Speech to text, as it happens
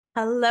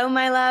Hello,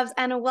 my loves,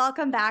 and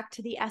welcome back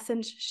to the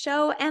Essence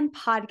Show and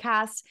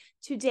podcast.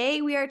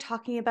 Today, we are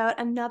talking about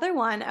another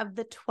one of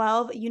the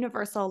 12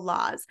 universal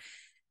laws.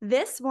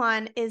 This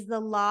one is the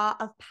law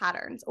of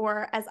patterns,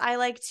 or as I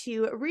like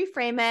to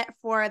reframe it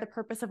for the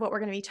purpose of what we're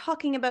going to be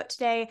talking about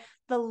today,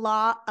 the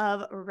law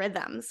of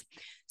rhythms.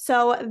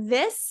 So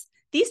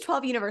these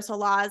 12 universal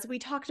laws, we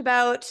talked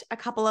about a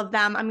couple of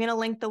them. I'm going to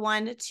link the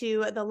one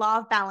to the law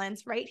of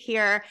balance right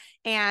here.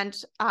 And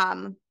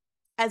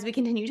as we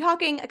continue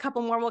talking, a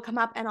couple more will come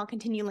up and I'll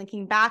continue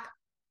linking back.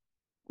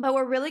 But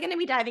we're really going to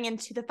be diving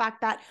into the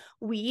fact that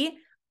we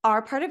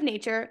are part of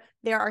nature.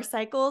 There are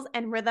cycles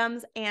and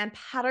rhythms and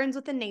patterns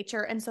within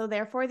nature. And so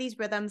therefore these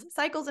rhythms,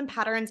 cycles, and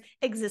patterns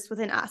exist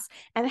within us.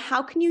 And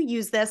how can you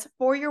use this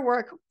for your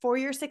work, for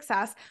your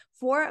success,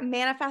 for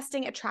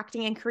manifesting,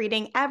 attracting, and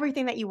creating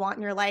everything that you want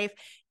in your life,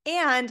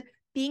 and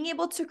being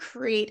able to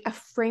create a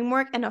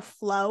framework and a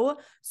flow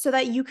so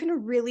that you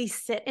can really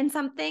sit in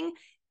something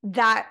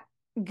that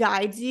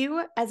guides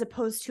you as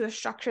opposed to a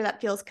structure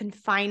that feels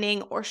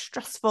confining or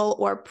stressful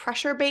or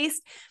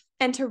pressure-based,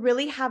 and to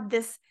really have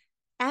this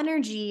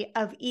energy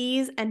of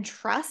ease and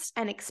trust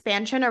and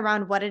expansion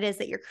around what it is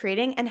that you're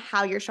creating and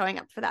how you're showing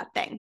up for that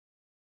thing.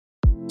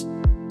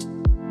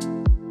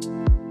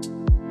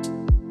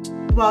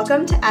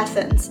 Welcome to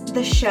Essence,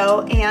 the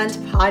show and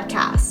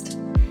podcast.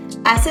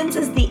 Essence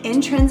is the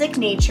intrinsic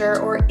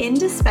nature or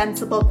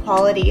indispensable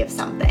quality of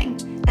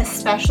something,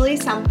 especially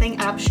something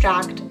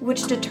abstract,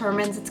 which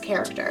determines its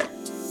character.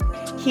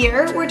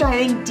 Here, we're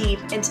diving deep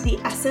into the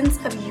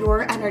essence of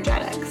your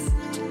energetics,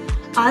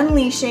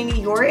 unleashing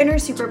your inner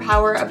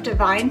superpower of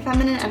divine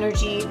feminine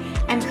energy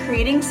and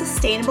creating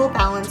sustainable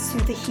balance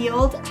through the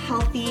healed,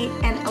 healthy,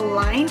 and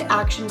aligned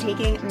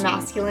action-taking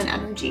masculine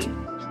energy.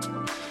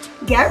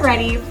 Get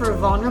ready for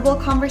vulnerable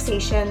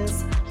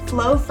conversations,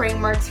 flow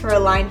frameworks for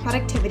aligned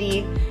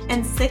productivity,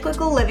 and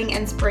cyclical living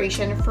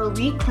inspiration for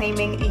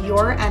reclaiming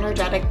your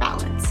energetic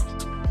balance.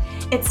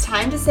 It's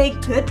time to say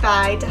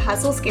goodbye to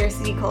hustle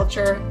scarcity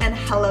culture and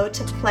hello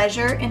to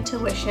pleasure,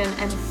 intuition,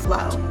 and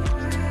flow.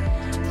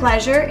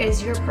 Pleasure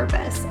is your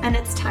purpose, and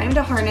it's time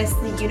to harness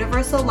the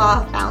universal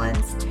law of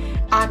balance,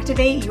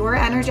 activate your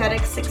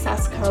energetic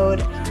success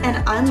code,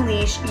 and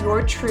unleash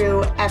your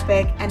true,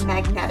 epic, and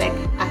magnetic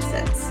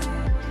essence.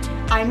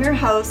 I'm your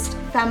host,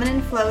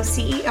 Feminine Flow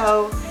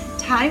CEO,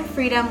 Time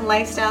Freedom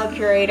Lifestyle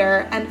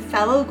Curator, and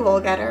fellow goal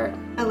getter,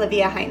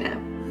 Olivia Heine.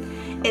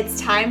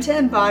 It's time to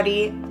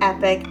embody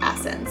epic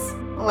essence.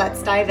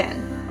 Let's dive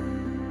in.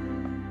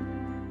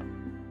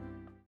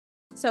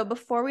 So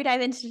before we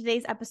dive into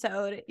today's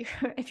episode,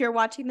 if you're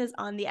watching this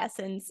on the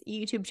Essence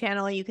YouTube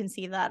channel, you can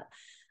see that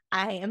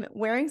I am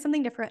wearing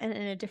something different and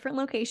in a different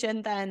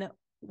location than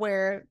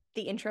where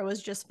the intro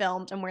was just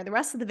filmed and where the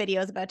rest of the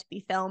video is about to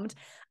be filmed.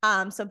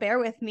 So bear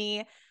with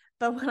me.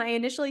 But when I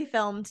initially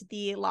filmed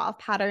the Law of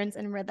Patterns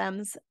and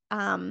Rhythms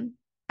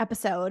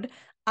episode,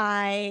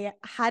 I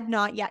had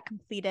not yet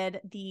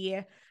completed the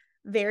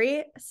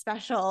very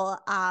special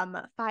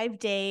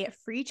 5-day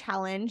free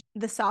challenge,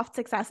 the Soft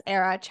Success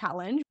Era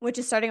Challenge, which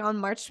is starting on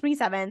March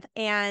 27th.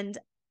 And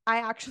I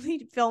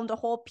actually filmed a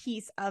whole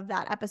piece of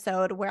that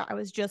episode where I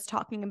was just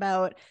talking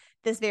about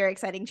this very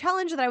exciting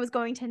challenge that I was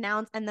going to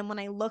announce. And then when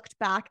I looked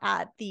back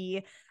at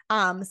the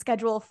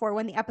schedule for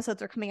when the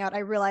episodes are coming out, I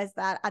realized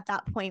that at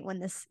that point, when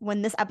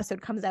this episode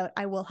comes out,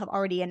 I will have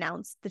already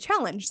announced the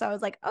challenge. So I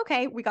was like,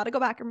 okay, we got to go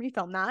back and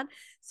refilm that.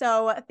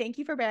 So thank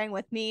you for bearing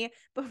with me.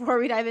 Before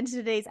we dive into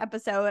today's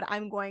episode,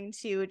 I'm going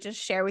to just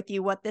share with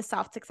you what this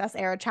Soft Success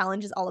Era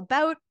Challenge is all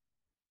about.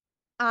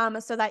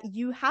 So that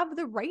you have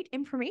the right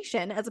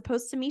information as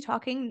opposed to me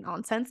talking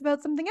nonsense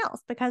about something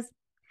else, because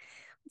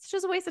it's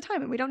just a waste of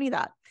time and we don't need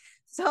that.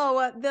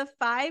 So the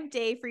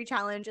 5-day free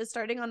challenge is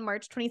starting on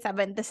March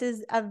 27th. This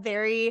is a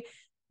very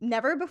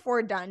never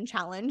before done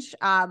challenge.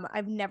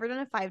 I've never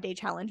done a 5-day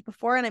challenge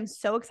before, and I'm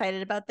so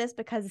excited about this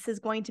because this is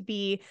going to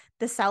be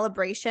the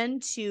celebration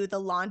to the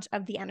launch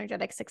of the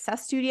Energetic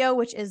Success Studio,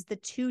 which is the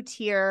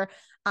 2-tier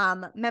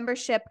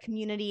membership,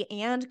 community,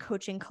 and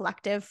coaching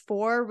collective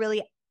for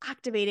really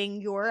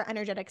activating your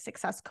energetic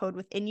success code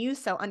within you.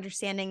 So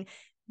understanding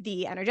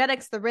the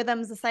energetics, the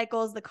rhythms, the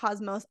cycles, the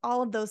cosmos,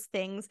 all of those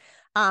things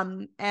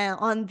and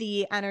on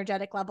the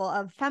energetic level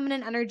of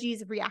feminine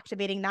energies,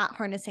 reactivating that,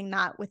 harnessing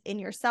that within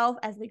yourself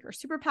as like your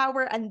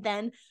superpower, and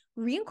then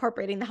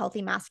reincorporating the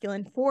healthy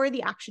masculine for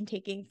the action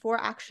taking, for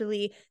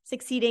actually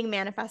succeeding,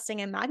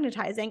 manifesting, and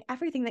magnetizing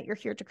everything that you're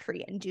here to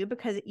create and do,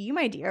 because you,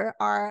 my dear,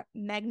 are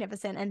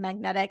magnificent and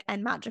magnetic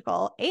and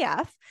magical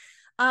AF.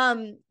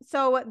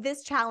 So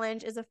this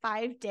challenge is a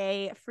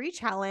 5-day free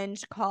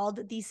challenge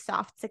called the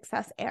Soft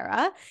Success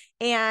Era.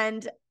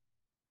 And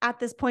at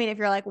this point, if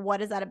you're like,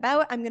 what is that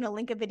about? I'm going to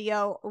link a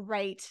video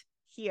right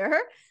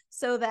here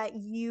so that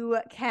you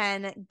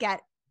can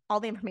get all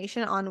the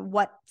information on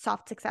what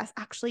soft success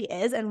actually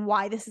is and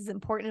why this is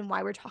important and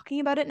why we're talking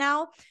about it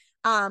now.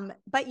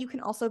 But you can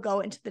also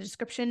go into the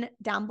description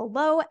down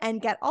below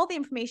and get all the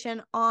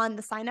information on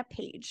the sign up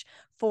page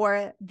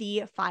for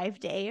the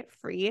 5-day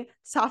free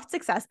Soft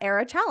Success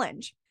Era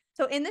Challenge.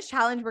 So in this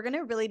challenge, we're going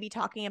to really be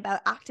talking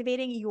about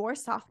activating your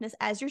softness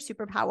as your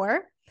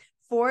superpower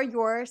for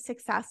your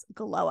success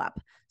glow up.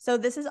 So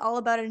this is all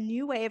about a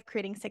new way of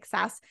creating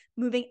success,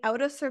 moving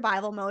out of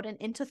survival mode and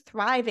into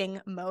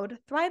thriving mode.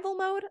 Thrival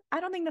mode?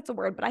 I don't think that's a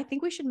word, but I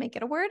think we should make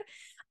it a word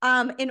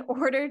in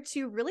order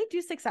to really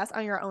do success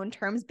on your own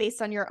terms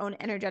based on your own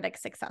energetic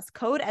success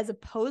code, as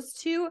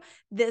opposed to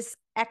this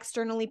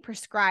externally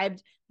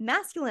prescribed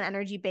masculine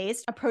energy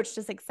based approach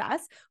to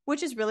success,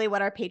 which is really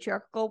what our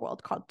patriarchal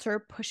world culture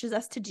pushes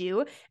us to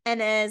do.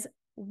 And as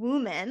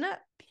women,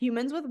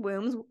 humans with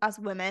wombs, us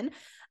women,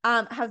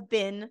 have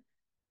been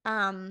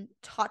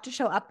taught to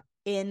show up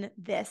in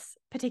this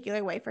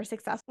particular way for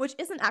success, which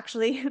isn't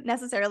actually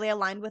necessarily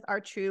aligned with our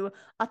true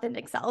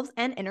authentic selves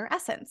and inner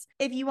essence.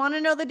 If you want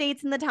to know the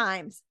dates and the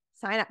times,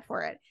 sign up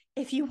for it.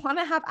 If you want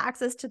to have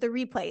access to the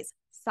replays,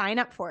 sign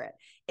up for it.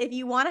 If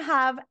you want to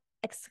have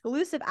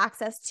exclusive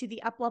access to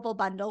the Up-Level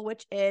bundle,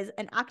 which is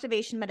an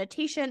activation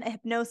meditation, a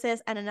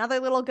hypnosis, and another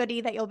little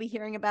goodie that you'll be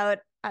hearing about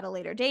at a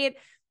later date,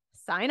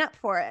 sign up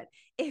for it.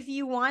 If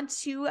you want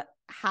to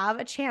have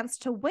a chance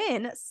to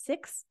win a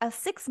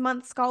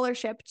 6-month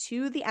scholarship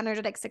to the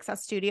Energetic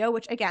Success Studio,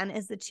 which again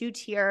is the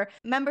 2-tier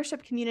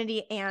membership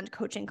community and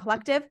coaching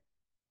collective,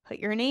 put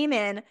your name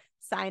in,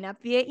 sign up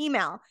via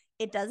email.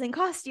 It doesn't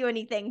cost you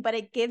anything, but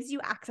it gives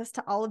you access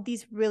to all of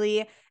these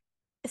really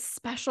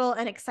special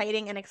and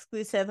exciting and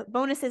exclusive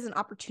bonuses and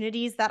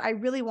opportunities that I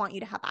really want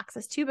you to have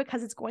access to,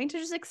 because it's going to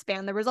just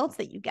expand the results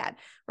that you get,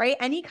 right?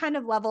 Any kind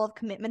of level of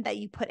commitment that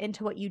you put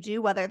into what you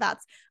do, whether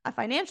that's a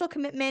financial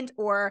commitment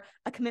or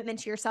a commitment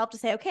to yourself to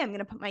say, okay, I'm going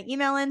to put my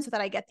email in so that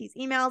I get these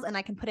emails and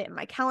I can put it in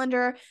my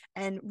calendar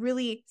and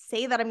really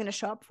say that I'm going to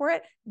show up for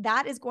it.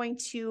 That is going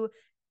to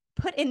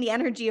put in the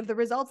energy of the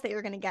results that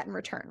you're going to get in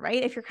return,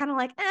 right? If you're kind of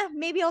like,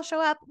 maybe I'll show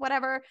up,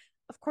 whatever.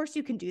 Of course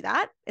you can do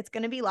that. It's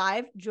going to be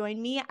live.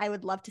 Join me. I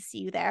would love to see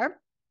you there.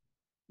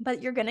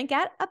 But you're going to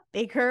get a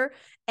bigger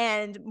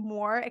and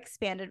more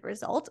expanded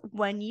result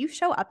when you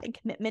show up in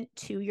commitment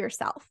to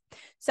yourself.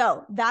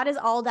 So that is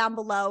all down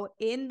below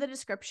in the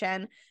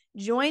description.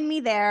 Join me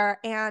there.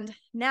 And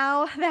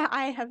now that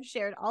I have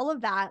shared all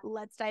of that,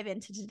 let's dive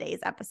into today's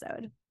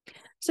episode.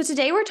 So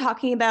today we're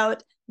talking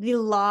about the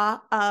law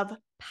of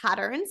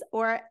patterns,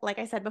 or like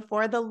I said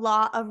before, the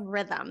law of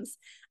rhythms.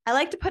 I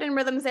like to put in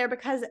rhythms there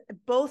because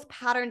both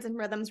patterns and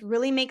rhythms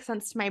really make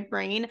sense to my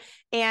brain.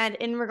 And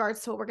in regards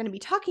to what we're going to be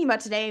talking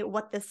about today,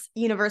 what this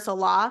universal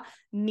law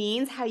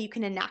means, how you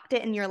can enact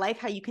it in your life,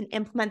 how you can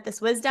implement this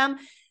wisdom,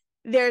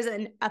 there's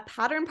a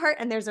pattern part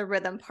and there's a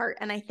rhythm part.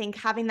 And I think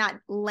having that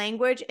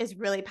language is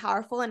really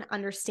powerful, and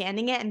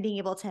understanding it and being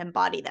able to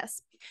embody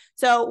this.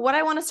 So what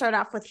I want to start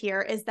off with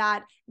here is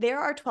that there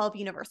are 12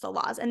 universal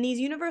laws, and these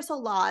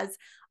universal laws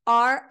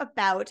are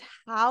about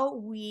how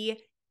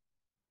we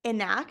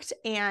enact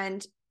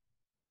and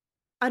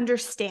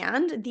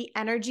understand the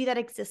energy that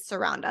exists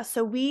around us.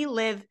 So we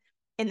live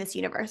in this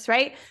universe,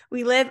 right?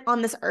 We live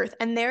on this earth,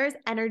 and there's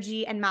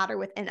energy and matter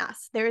within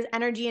us. There's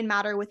energy and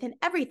matter within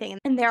everything.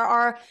 And there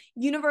are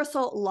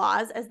universal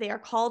laws, as they are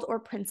called, or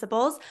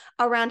principles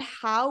around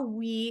how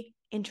we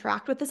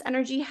interact with this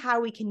energy, how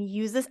we can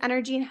use this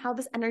energy, and how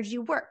this energy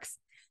works.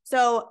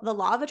 So the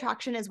law of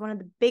attraction is one of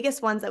the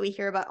biggest ones that we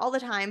hear about all the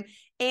time.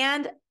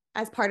 And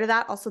as part of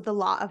that, also the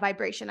law of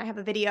vibration. I have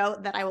a video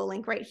that I will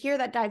link right here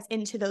that dives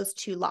into those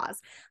 2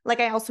 laws. Like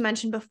I also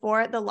mentioned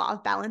before, the law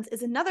of balance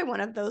is another one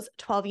of those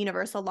 12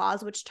 universal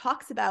laws, which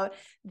talks about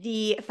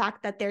the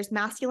fact that there's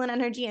masculine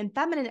energy and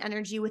feminine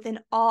energy within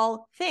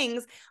all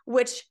things,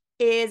 which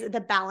is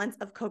the balance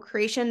of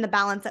co-creation, the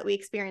balance that we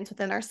experience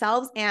within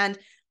ourselves. And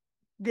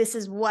this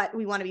is what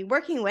we want to be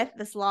working with,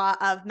 this law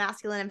of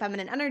masculine and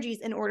feminine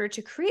energies, in order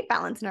to create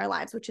balance in our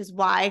lives, which is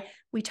why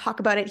we talk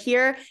about it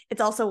here.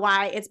 It's also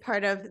why it's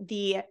part of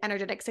the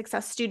Energetic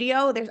Success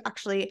Studio. There's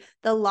actually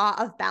the Law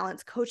of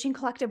Balance Coaching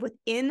Collective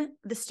within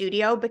the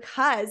studio,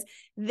 because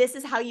this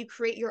is how you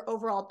create your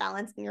overall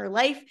balance in your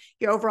life,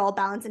 your overall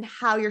balance in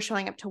how you're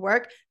showing up to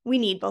work. We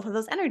need both of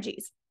those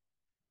energies.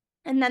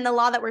 And then the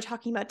law that we're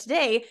talking about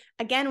today,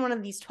 again, one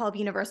of these 12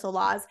 universal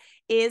laws,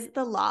 is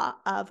the law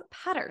of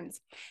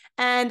patterns.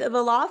 And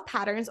the law of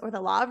patterns, or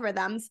the law of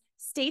rhythms,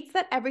 states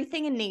that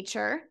everything in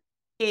nature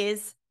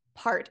is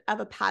part of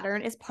a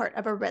pattern, is part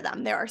of a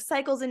rhythm. There are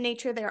cycles in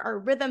nature, there are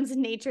rhythms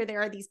in nature,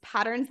 there are these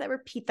patterns that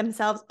repeat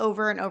themselves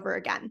over and over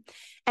again.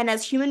 And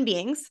as human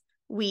beings,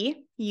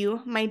 we, you,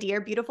 my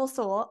dear, beautiful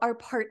soul, are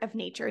part of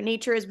nature.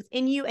 Nature is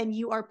within you, and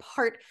you are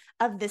part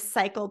of this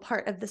cycle,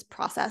 part of this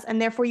process. And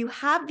therefore, you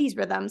have these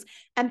rhythms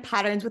and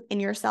patterns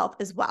within yourself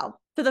as well.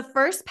 So the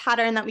first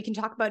pattern that we can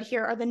talk about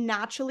here are the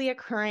naturally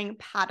occurring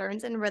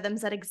patterns and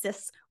rhythms that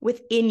exist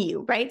within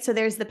you, right? So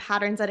there's the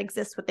patterns that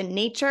exist within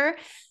nature,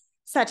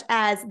 such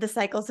as the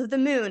cycles of the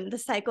moon, the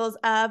cycles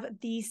of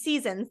the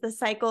seasons, the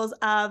cycles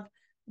of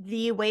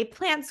the way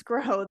plants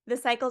grow, the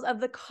cycles of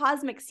the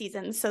cosmic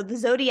seasons, so the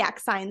zodiac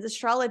signs,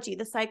 astrology,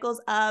 the cycles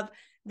of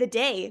the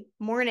day,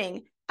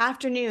 morning,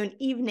 afternoon,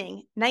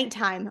 evening,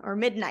 nighttime, or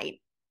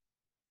midnight.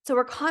 So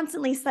we're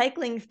constantly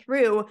cycling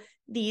through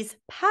these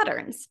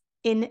patterns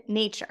in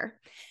nature.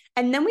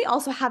 And then we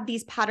also have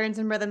these patterns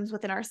and rhythms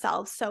within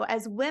ourselves. So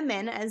as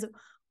women, as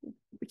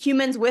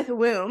humans with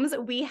wombs,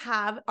 we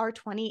have our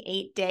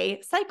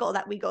 28-day cycle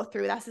that we go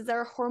through. This is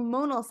our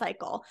hormonal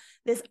cycle,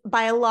 this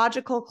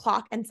biological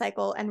clock and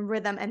cycle and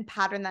rhythm and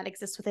pattern that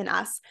exists within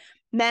us.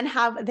 Men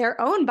have their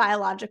own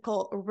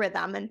biological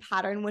rhythm and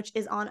pattern, which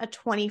is on a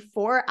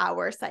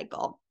 24-hour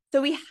cycle.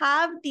 So we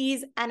have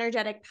these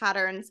energetic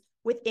patterns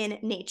within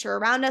nature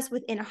around us,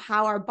 within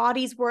how our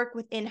bodies work,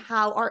 within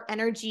how our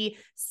energy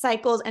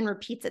cycles and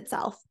repeats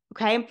itself.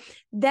 Okay.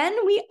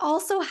 Then we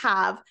also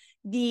have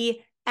the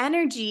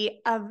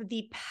energy of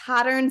the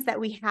patterns that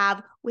we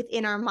have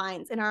within our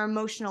minds, in our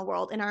emotional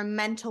world, in our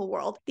mental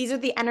world. These are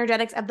the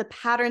energetics of the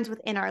patterns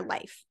within our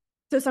life.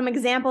 So some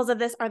examples of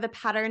this are the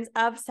patterns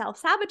of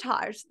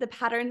self-sabotage, the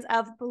patterns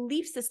of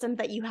belief systems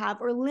that you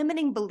have or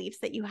limiting beliefs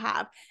that you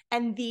have.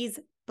 And these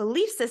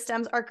belief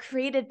systems are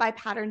created by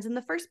patterns in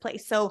the first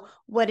place. So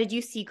what did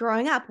you see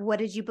growing up? What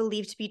did you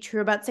believe to be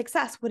true about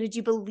success? What did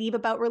you believe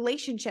about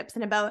relationships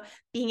and about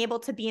being able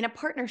to be in a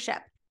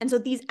partnership? And so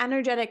these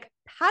energetic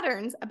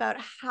patterns about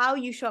how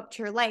you show up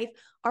to your life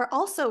are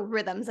also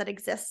rhythms that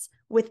exist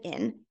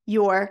within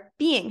your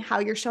being, how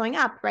you're showing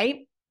up,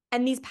 right?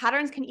 And these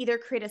patterns can either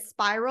create a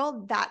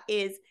spiral that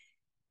is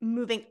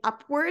moving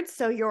upwards.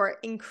 So you're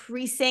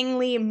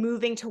increasingly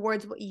moving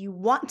towards what you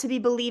want to be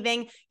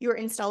believing. You're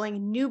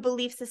installing new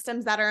belief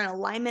systems that are in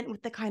alignment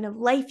with the kind of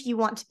life you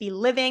want to be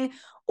living.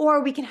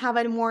 Or we can have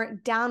a more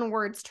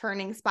downwards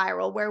turning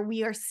spiral where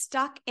we are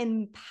stuck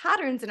in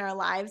patterns in our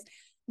lives,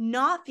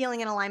 not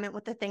feeling in alignment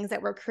with the things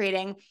that we're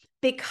creating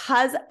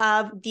because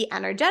of the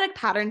energetic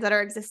patterns that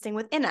are existing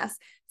within us.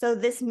 So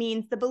this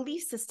means the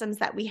belief systems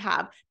that we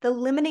have, the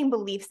limiting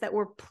beliefs that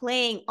we're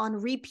playing on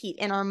repeat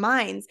in our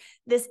minds.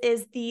 This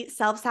is the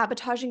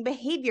self-sabotaging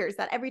behaviors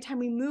that every time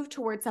we move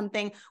towards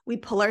something, we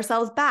pull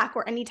ourselves back,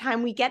 or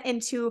anytime we get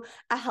into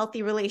a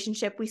healthy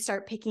relationship, we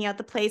start picking out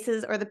the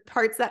places or the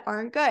parts that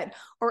aren't good.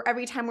 Or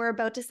every time we're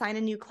about to sign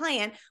a new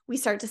client, we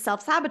start to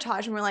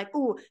self-sabotage and we're like,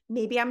 oh,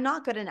 maybe I'm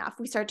not good enough.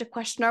 We start to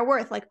question our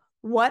worth. Like,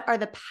 what are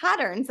the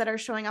patterns that are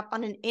showing up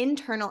on an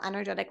internal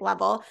energetic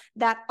level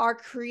that are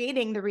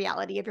creating the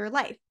reality of your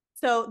life?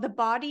 So the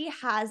body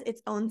has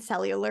its own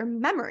cellular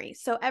memory.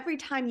 So every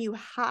time you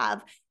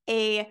have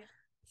a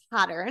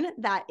pattern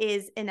that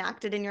is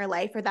enacted in your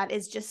life, or that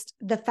is just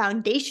the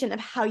foundation of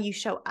how you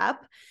show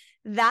up,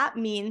 that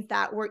means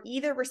that we're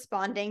either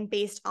responding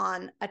based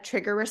on a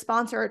trigger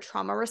response or a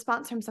trauma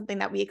response from something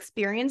that we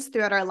experienced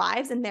throughout our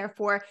lives. And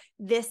therefore,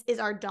 this is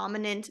our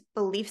dominant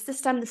belief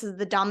system. This is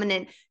the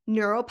dominant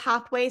neural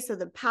pathway. So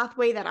the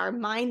pathway that our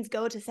minds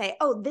go to say,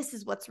 oh, this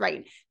is what's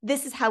right.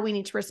 This is how we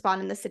need to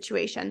respond in this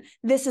situation.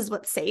 This is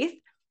what's safe.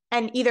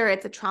 And either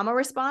it's a trauma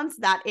response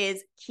that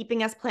is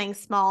keeping us playing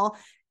small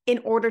in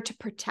order to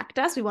protect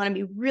us. We want to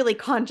be really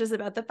conscious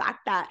about the fact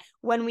that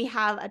when we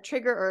have a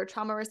trigger or a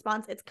trauma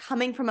response, it's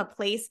coming from a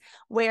place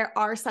where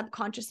our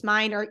subconscious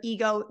mind, our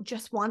ego,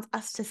 just wants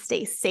us to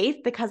stay safe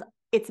because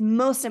its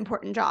most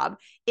important job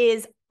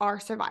is our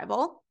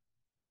survival.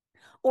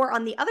 Or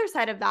on the other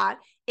side of that,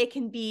 it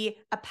can be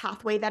a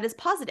pathway that is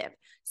positive.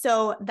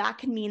 So that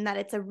can mean that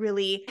it's a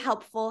really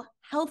helpful,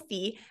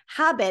 healthy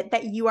habit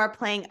that you are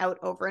playing out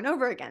over and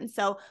over again.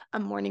 So a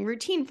morning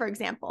routine, for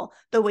example,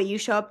 the way you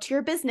show up to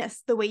your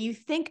business, the way you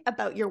think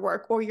about your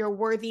work or your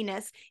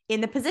worthiness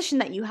in the position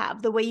that you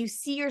have, the way you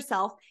see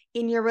yourself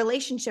in your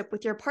relationship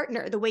with your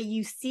partner, the way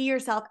you see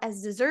yourself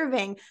as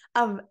deserving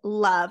of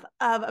love,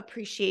 of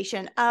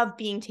appreciation, of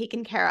being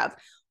taken care of.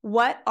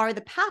 What are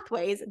the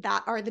pathways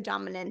that are the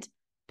dominant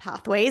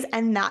pathways?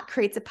 And that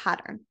creates a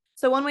pattern.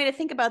 So one way to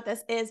think about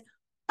this is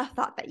a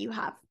thought that you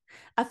have.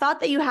 A thought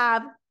that you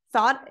have,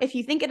 if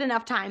you think it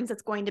enough times,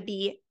 it's going to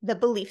be the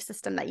belief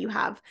system that you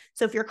have.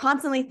 So if you're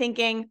constantly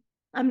thinking,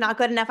 I'm not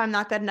good enough, I'm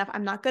not good enough,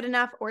 I'm not good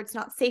enough, or it's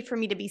not safe for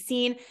me to be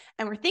seen,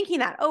 and we're thinking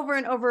that over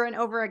and over and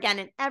over again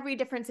in every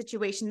different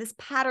situation, this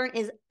pattern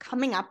is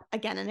coming up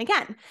again and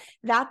again.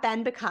 That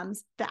then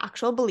becomes the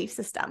actual belief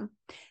system.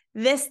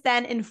 This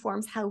then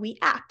informs how we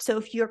act. So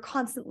if you're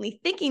constantly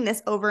thinking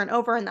this over and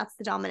over, and that's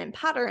the dominant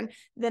pattern,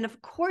 then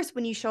of course,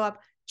 when you show up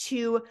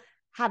to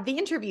have the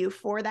interview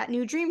for that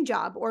new dream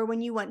job, or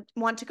when you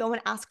want to go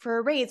and ask for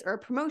a raise or a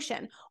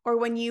promotion, or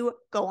when you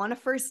go on a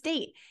first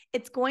date,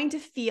 it's going to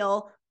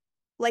feel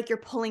like you're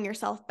pulling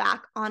yourself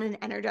back on an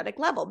energetic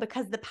level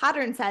because the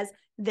pattern says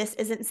this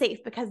isn't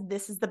safe because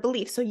this is the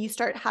belief. So you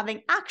start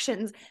having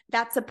actions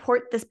that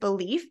support this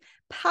belief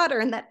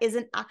pattern that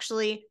isn't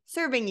actually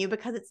serving you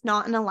because it's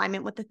not in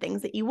alignment with the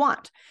things that you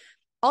want.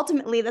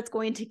 Ultimately, that's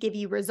going to give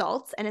you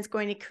results, and it's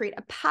going to create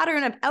a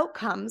pattern of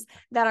outcomes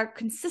that are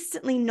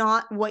consistently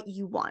not what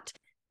you want.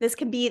 This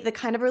can be the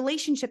kind of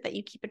relationship that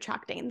you keep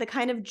attracting, the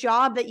kind of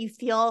job that you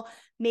feel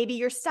maybe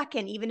you're stuck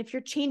in, even if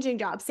you're changing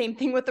jobs. Same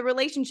thing with the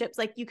relationships.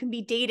 Like you can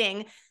be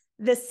dating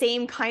the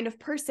same kind of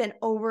person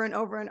over and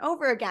over and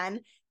over again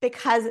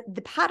because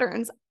the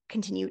patterns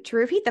continue to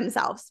repeat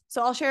themselves.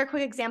 So I'll share a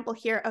quick example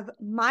here of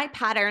my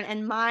pattern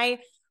and my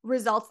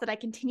results that I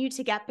continue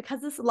to get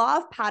because this law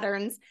of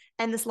patterns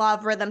and this law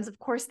of rhythms, of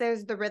course,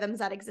 there's the rhythms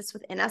that exist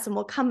within us, and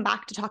we'll come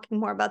back to talking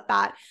more about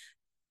that.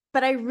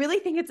 But I really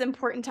think it's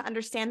important to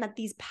understand that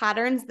these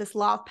patterns, this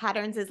law of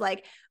patterns, is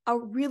like a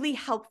really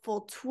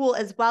helpful tool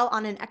as well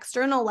on an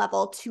external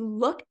level to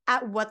look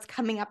at what's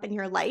coming up in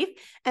your life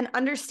and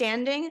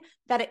understanding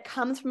that it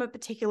comes from a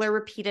particular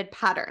repeated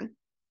pattern.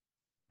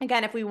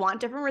 Again, if we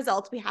want different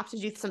results, we have to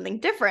do something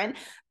different,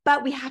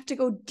 but we have to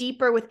go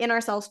deeper within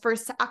ourselves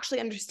first to actually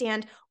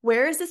understand,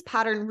 where is this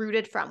pattern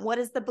rooted from? What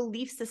is the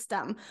belief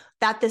system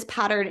that this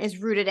pattern is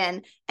rooted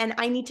in? And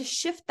I need to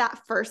shift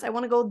that first. I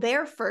want to go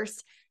there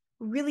first,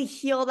 really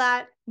heal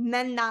that,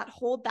 mend that,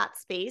 hold that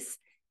space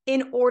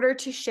in order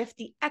to shift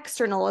the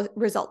external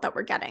result that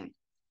we're getting.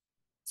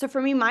 So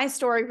for me, my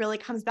story really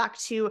comes back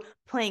to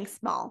playing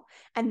small.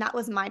 And that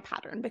was my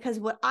pattern, because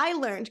what I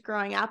learned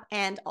growing up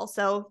and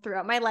also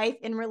throughout my life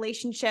in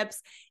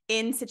relationships,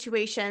 in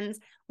situations,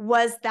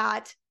 was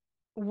that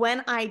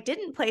when I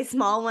didn't play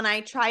small, when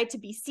I tried to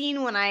be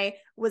seen, when I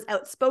was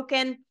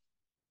outspoken,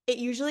 it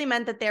usually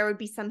meant that there would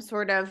be some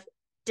sort of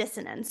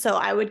dissonance. So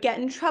I would get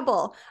in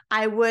trouble.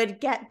 I would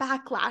get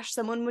backlash.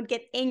 Someone would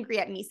get angry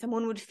at me.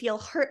 Someone would feel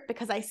hurt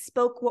because I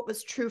spoke what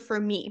was true for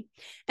me.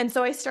 And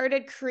so I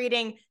started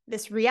creating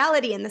this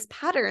reality and this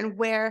pattern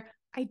where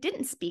I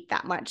didn't speak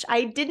that much.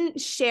 I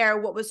didn't share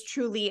what was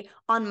truly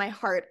on my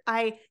heart.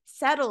 I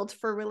settled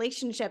for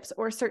relationships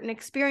or certain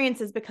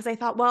experiences because I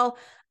thought, well,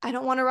 I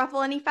don't want to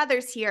ruffle any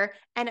feathers here.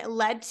 And it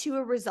led to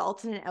a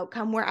result and an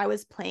outcome where I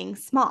was playing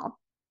small.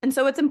 And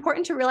so it's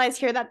important to realize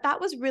here that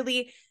that was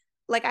really,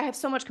 like, I have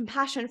so much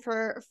compassion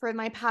for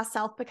my past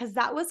self, because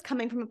that was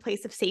coming from a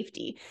place of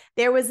safety.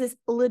 There was this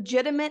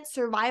legitimate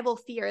survival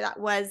fear that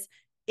was,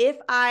 if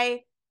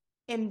I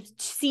am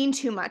seen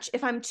too much,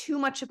 if I'm too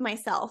much of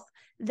myself,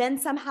 then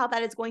somehow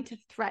that is going to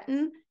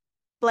threaten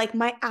like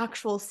my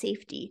actual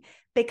safety,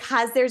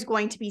 because there's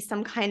going to be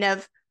some kind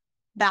of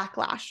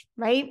backlash,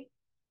 right?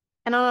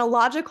 And on a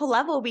logical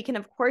level, we can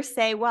of course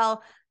say,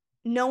 well,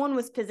 no one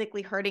was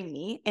physically hurting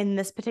me in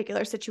this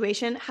particular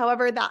situation.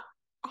 However, that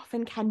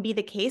often can be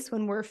the case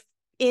when we're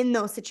in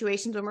those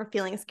situations, when we're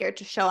feeling scared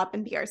to show up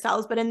and be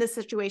ourselves. But in this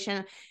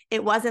situation,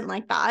 it wasn't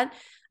like that.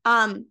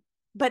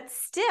 But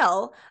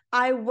still,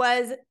 I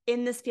was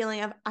in this feeling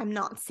of, I'm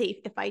not safe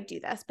if I do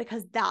this,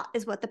 because that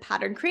is what the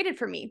pattern created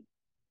for me.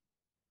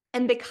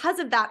 And because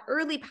of that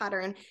early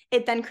pattern,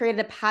 it then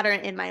created a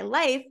pattern in my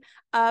life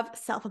of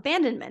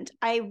self-abandonment.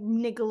 I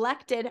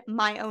neglected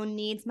my own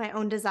needs, my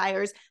own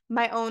desires,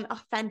 my own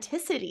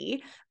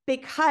authenticity,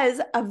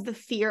 because of the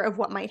fear of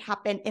what might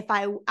happen if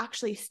I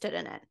actually stood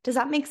in it. Does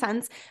that make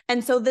sense?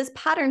 And so this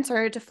pattern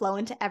started to flow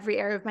into every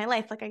area of my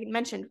life. Like I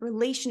mentioned,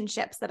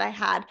 relationships that I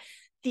had,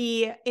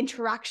 the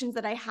interactions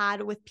that I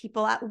had with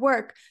people at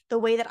work, the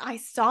way that I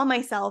saw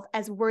myself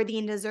as worthy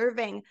and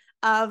deserving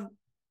of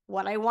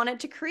what I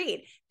wanted to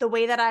create, the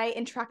way that I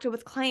interacted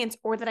with clients,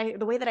 or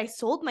the way that I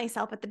sold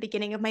myself at the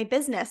beginning of my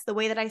business, the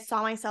way that I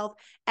saw myself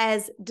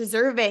as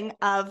deserving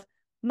of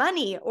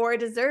money, or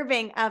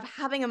deserving of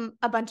having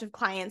a bunch of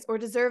clients, or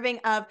deserving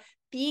of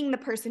being the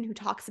person who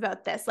talks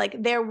about this.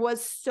 Like, there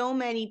was so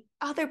many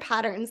other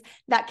patterns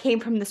that came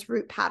from this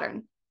root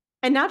pattern.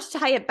 And now to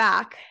tie it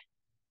back,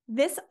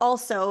 this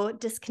also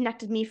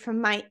disconnected me from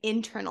my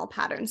internal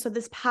pattern. So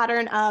this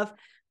pattern of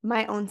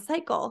my own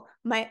cycle,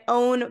 my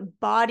own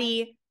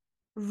body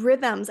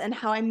rhythms and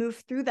how I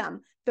move through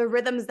them. The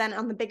rhythms then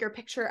on the bigger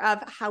picture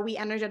of how we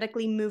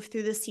energetically move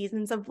through the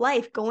seasons of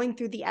life, going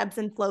through the ebbs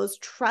and flows,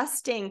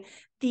 trusting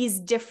these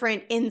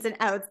different ins and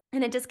outs.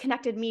 And it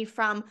disconnected me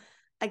from,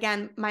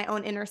 again, my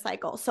own inner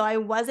cycle. So I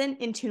wasn't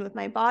in tune with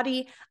my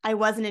body. I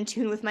wasn't in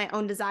tune with my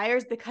own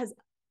desires, because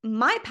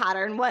my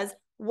pattern was,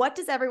 what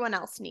does everyone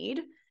else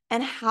need?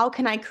 And how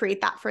can I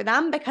create that for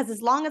them? Because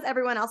as long as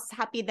everyone else is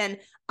happy, then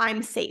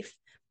I'm safe.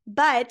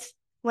 But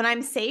when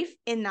I'm safe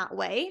in that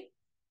way,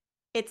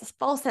 it's a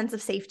false sense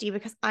of safety,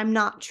 because I'm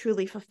not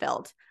truly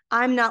fulfilled.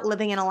 I'm not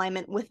living in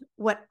alignment with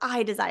what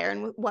I desire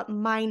and with what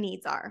my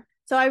needs are.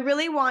 So I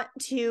really want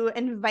to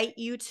invite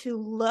you to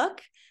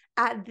look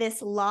at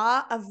this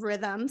law of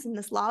rhythms and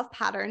this law of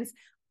patterns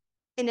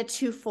in a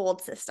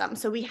twofold system.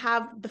 So we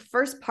have the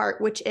first part,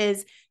 which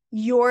is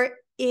your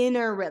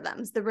inner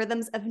rhythms, the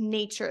rhythms of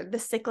nature, the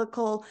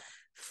cyclical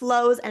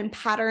flows and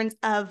patterns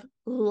of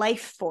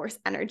life force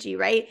energy,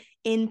 right?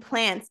 In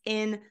plants,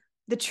 in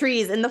the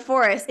trees, in the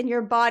forest, in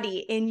your body,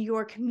 in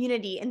your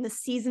community, in the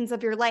seasons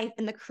of your life,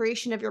 in the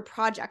creation of your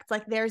projects.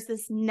 Like, there's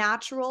this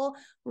natural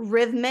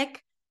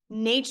rhythmic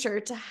nature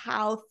to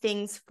how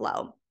things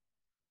flow.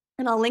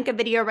 And I'll link a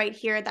video right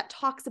here that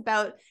talks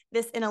about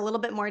this in a little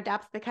bit more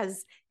depth,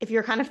 because if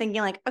you're kind of thinking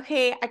like,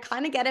 okay, I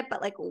kind of get it,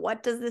 but like,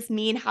 what does this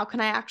mean? How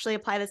can I actually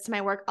apply this to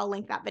my work? I'll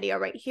link that video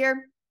right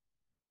here.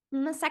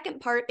 And the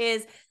second part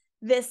is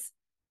this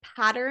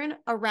pattern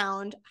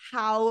around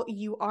how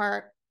you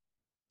are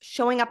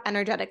showing up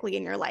energetically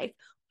in your life.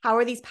 How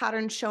are these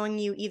patterns showing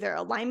you either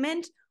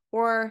alignment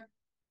or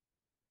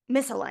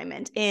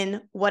misalignment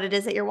in what it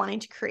is that you're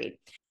wanting to create?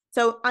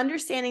 So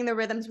understanding the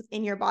rhythms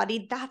within your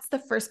body, that's the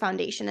first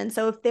foundation. And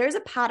so if there's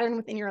a pattern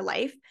within your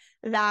life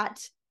that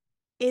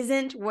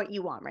isn't what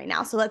you want right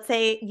now, so let's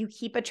say you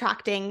keep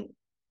attracting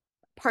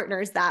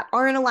partners that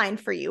aren't aligned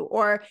for you,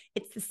 or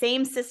it's the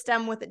same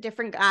system with a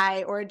different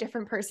guy or a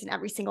different person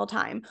every single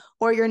time,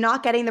 or you're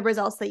not getting the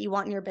results that you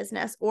want in your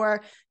business,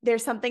 or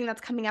there's something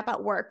that's coming up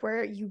at work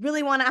where you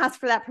really want to ask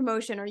for that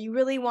promotion, or you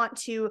really want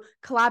to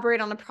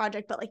collaborate on a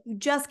project, but like you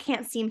just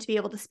can't seem to be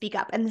able to speak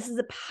up. And this is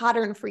a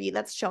pattern for you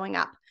that's showing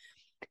up.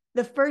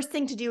 The first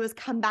thing to do is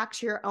come back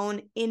to your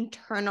own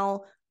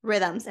internal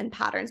rhythms and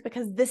patterns,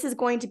 because this is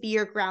going to be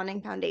your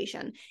grounding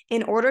foundation.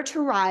 In order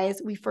to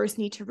rise, we first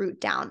need to root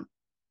down.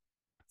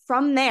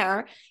 From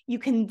there, you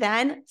can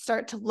then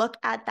start to look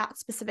at that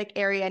specific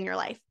area in your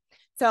life.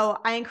 So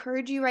I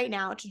encourage you right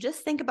now to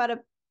just think about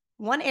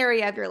one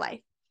area of your life.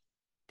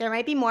 There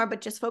might be more,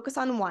 but just focus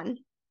on one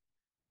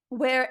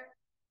where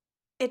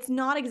it's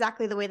not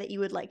exactly the way that you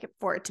would like it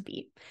for it to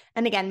be.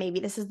 And again, maybe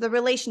this is the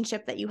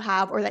relationship that you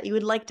have or that you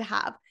would like to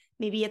have.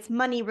 Maybe it's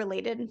money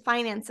related and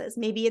finances.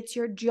 Maybe it's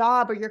your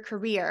job or your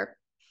career.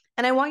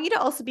 And I want you to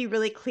also be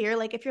really clear.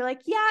 Like if you're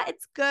like, yeah,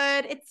 it's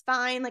good, it's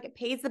fine, like it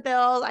pays the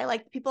bills, I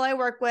like the people I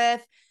work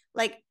with,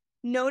 like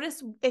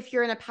notice if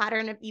you're in a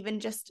pattern of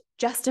even just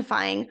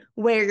justifying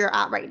where you're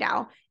at right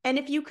now. And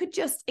if you could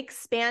just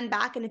expand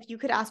back, and if you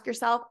could ask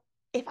yourself,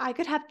 if I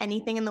could have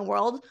anything in the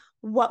world,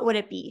 what would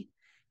it be?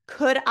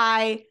 Could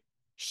I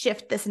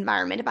shift this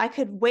environment? If I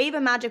could wave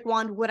a magic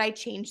wand, would I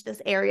change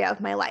this area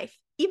of my life?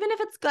 Even if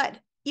it's good,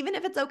 even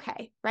if it's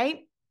okay,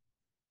 right?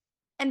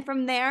 And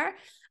from there,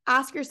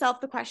 ask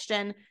yourself the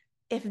question,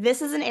 if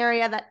this is an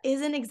area that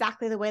isn't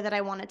exactly the way that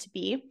I want it to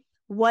be,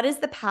 what is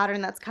the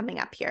pattern that's coming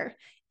up here?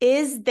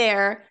 Is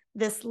there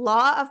this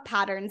law of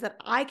patterns that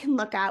I can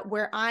look at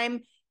where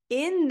I'm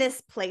in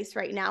this place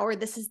right now, or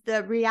this is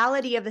the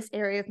reality of this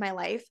area of my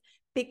life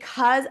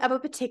because of a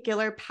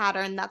particular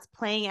pattern that's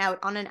playing out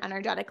on an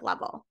energetic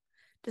level?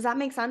 Does that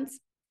make sense?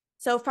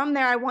 So from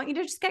there, I want you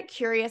to just get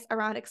curious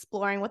around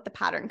exploring what the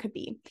pattern could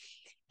be.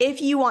 If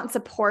you want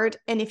support,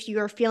 and if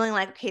you're feeling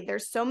like, okay,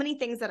 there's so many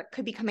things that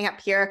could be coming up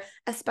here,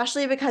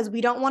 especially because we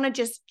don't want to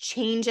just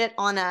change it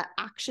on an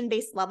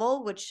action-based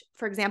level, which,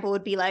 for example,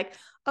 would be like,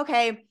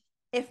 okay,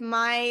 if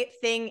my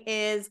thing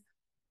is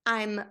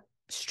I'm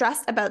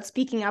stressed about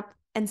speaking up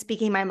and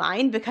speaking my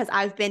mind because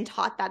I've been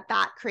taught that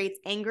that creates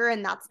anger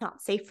and that's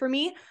not safe for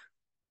me,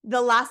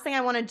 the last thing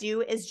I want to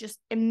do is just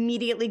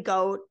immediately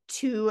go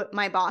to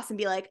my boss and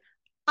be like,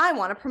 I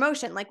want a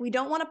promotion. Like, we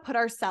don't want to put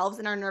ourselves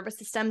and our nervous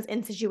systems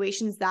in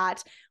situations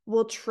that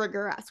will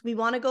trigger us. We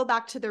want to go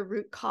back to the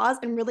root cause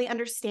and really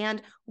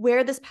understand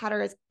where this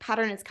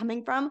pattern is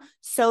coming from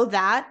so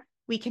that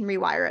we can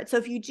rewire it. So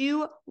if you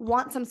do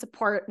want some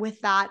support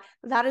with that,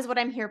 that is what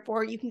I'm here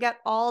for. You can get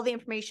all the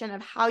information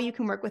of how you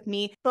can work with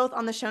me, both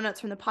on the show notes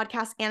from the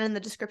podcast and in the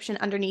description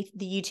underneath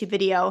the YouTube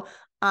video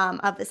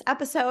of this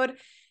episode.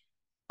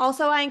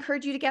 Also, I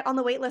encourage you to get on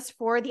the waitlist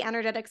for the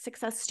Energetic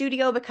Success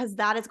Studio, because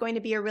that is going to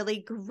be a really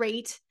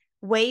great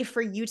way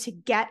for you to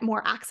get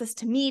more access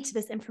to me, to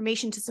this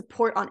information, to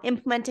support on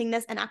implementing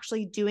this and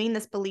actually doing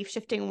this belief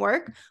shifting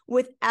work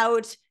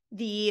without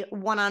the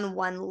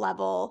one-on-one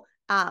level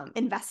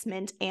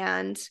investment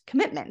and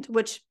commitment,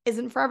 which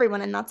isn't for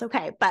everyone, and that's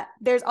okay. But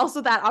there's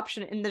also that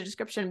option in the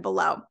description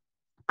below.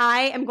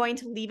 I am going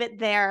to leave it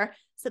there.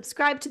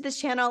 Subscribe to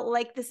this channel,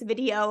 like this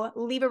video,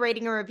 leave a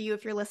rating or review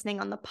if you're listening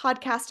on the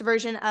podcast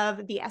version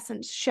of The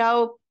Essence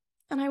Show,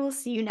 and I will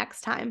see you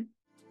next time.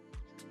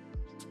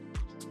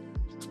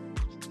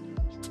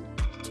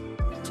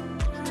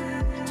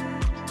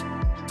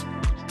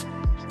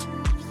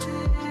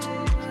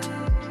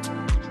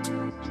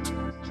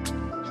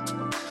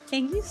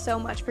 Thank you so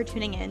much for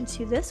tuning in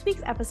to this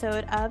week's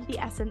episode of The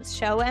Essence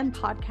Show and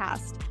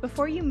podcast.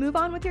 Before you move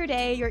on with your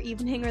day, your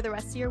evening, or the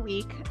rest of your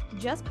week,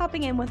 just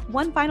popping in with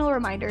one final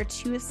reminder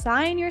to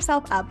sign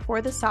yourself up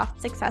for the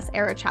Soft Success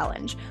Era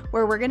Challenge,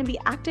 where we're going to be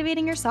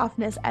activating your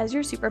softness as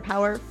your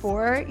superpower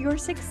for your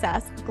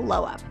success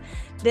glow up.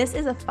 This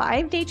is a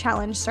 5-day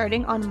challenge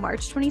starting on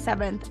March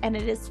 27th, and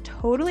it is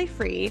totally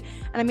free.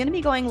 And I'm going to be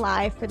going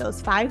live for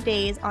those 5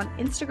 days on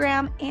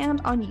Instagram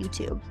and on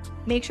YouTube.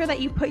 Make sure that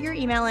you put your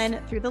email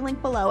in through the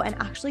link below and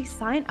actually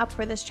sign up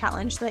for this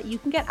challenge so that you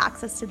can get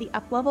access to the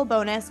up-level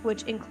bonus,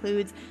 which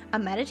includes a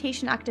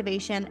meditation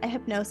activation, a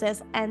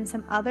hypnosis, and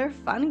some other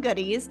fun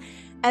goodies,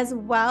 as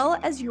well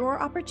as your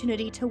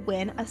opportunity to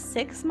win a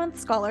 6-month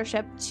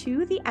scholarship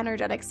to the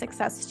Energetic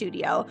Success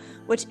Studio,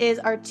 which is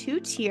our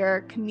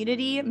 2-tier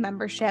community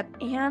membership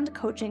and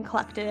coaching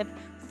collective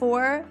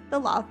for the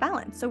law of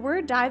balance. So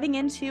we're diving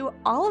into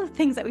all of the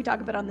things that we talk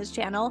about on this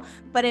channel,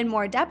 but in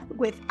more depth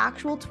with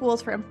actual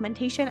tools for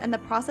implementation and the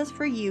process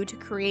for you to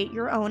create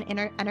your own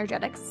inner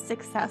energetic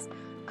success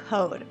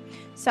code.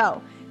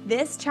 So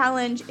this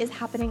challenge is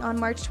happening on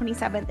March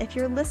 27th. If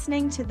you're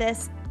listening to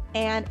this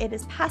and it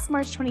is past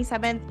March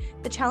 27th,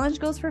 the challenge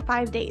goes for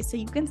 5 days. So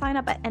you can sign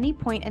up at any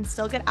point and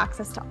still get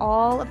access to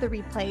all of the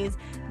replays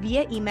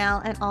via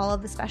email and all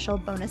of the special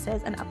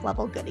bonuses and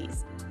up-level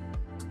goodies.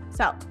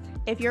 So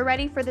if you're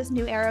ready for this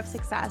new era of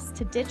success,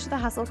 to ditch the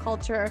hustle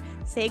culture,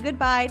 say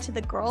goodbye to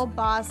the girl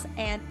boss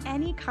and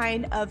any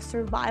kind of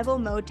survival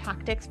mode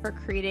tactics for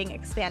creating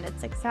expanded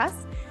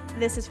success,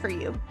 this is for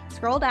you.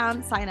 Scroll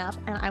down, sign up,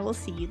 and I will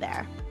see you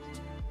there.